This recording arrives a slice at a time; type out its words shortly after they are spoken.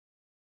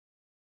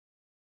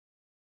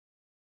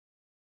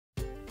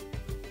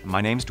My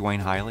name's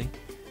Duane Highley.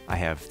 I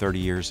have 30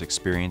 years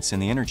experience in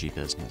the energy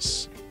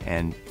business,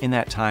 and in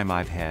that time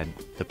I've had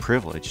the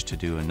privilege to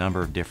do a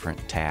number of different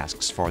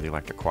tasks for the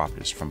electric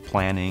cooperatives, from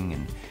planning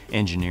and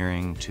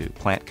engineering to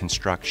plant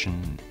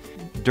construction.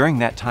 During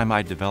that time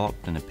I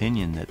developed an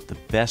opinion that the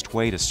best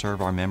way to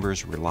serve our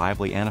members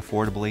reliably and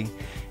affordably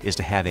is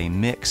to have a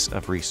mix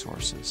of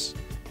resources.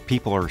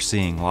 People are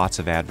seeing lots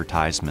of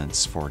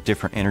advertisements for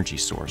different energy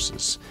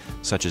sources,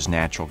 such as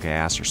natural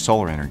gas or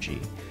solar energy,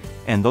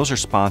 and those are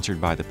sponsored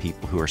by the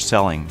people who are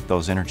selling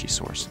those energy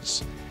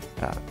sources.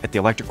 At the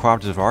Electric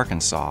Cooperatives of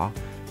Arkansas,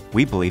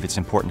 we believe it's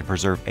important to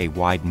preserve a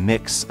wide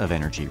mix of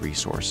energy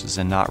resources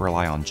and not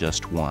rely on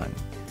just one.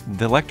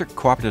 The Electric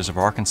Cooperatives of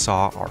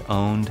Arkansas are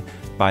owned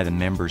by the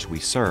members we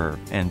serve,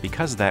 and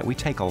because of that, we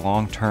take a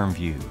long-term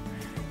view.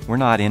 We're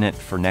not in it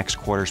for next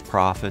quarter's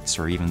profits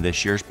or even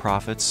this year's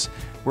profits.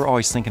 We're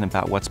always thinking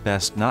about what's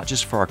best, not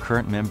just for our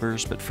current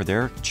members, but for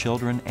their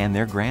children and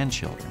their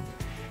grandchildren.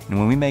 And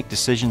when we make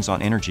decisions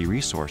on energy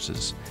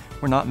resources,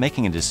 we're not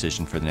making a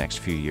decision for the next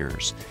few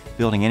years.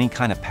 Building any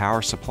kind of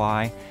power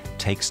supply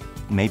takes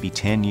maybe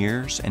 10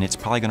 years, and it's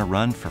probably going to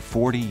run for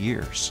 40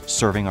 years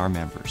serving our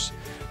members.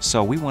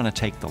 So we want to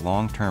take the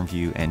long-term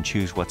view and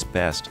choose what's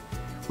best.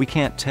 We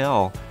can't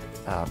tell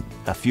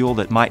a fuel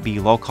that might be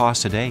low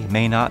cost today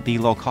may not be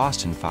low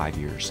cost in 5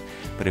 years.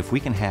 But if we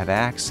can have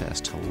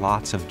access to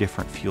lots of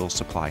different fuel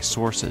supply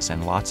sources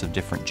and lots of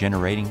different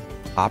generating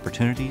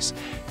opportunities,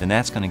 then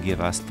that's going to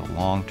give us the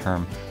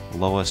long-term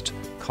lowest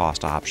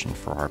cost option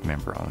for our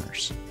member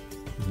owners.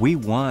 We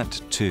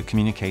want to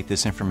communicate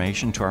this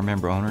information to our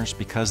member owners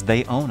because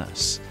they own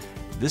us.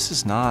 This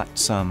is not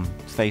some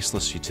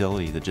faceless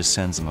utility that just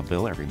sends them a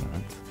bill every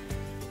month.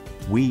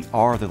 We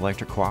are the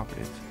electric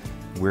cooperative.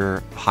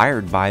 We're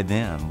hired by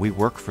them. We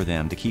work for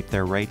them to keep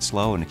their rates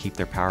low and to keep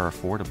their power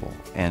affordable.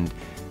 And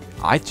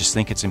I just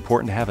think it's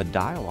important to have a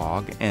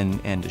dialogue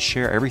and to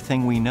share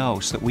everything we know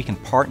so that we can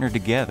partner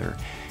together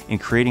in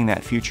creating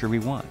that future we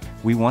want.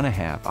 We want to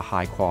have a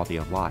high quality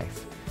of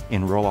life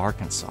in rural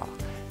Arkansas.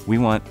 We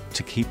want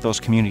to keep those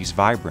communities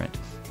vibrant,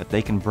 that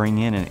they can bring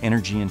in an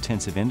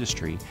energy-intensive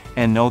industry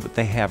and know that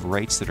they have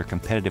rates that are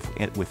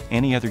competitive with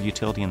any other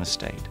utility in the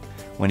state.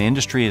 When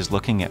industry is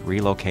looking at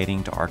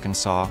relocating to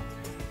Arkansas,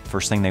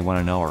 first thing they want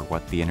to know are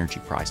what the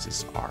energy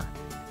prices are,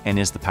 and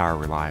is the power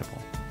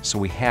reliable. So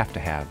we have to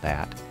have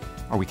that,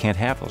 or we can't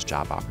have those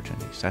job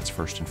opportunities. That's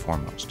first and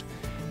foremost.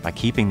 By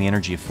keeping the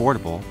energy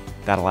affordable,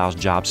 that allows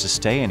jobs to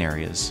stay in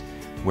areas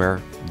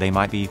where they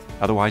might be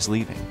otherwise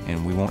leaving,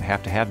 and we won't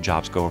have to have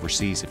jobs go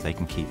overseas if they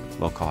can keep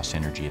low-cost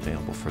energy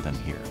available for them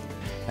here.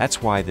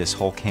 That's why this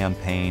whole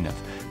campaign of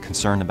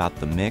concern about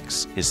the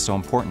mix is so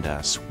important to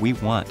us. We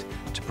want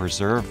to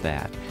preserve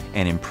that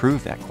and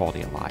improve that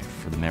quality of life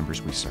for the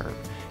members we serve.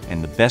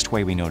 And the best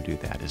way we know to do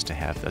that is to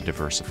have a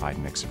diversified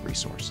mix of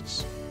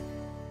resources.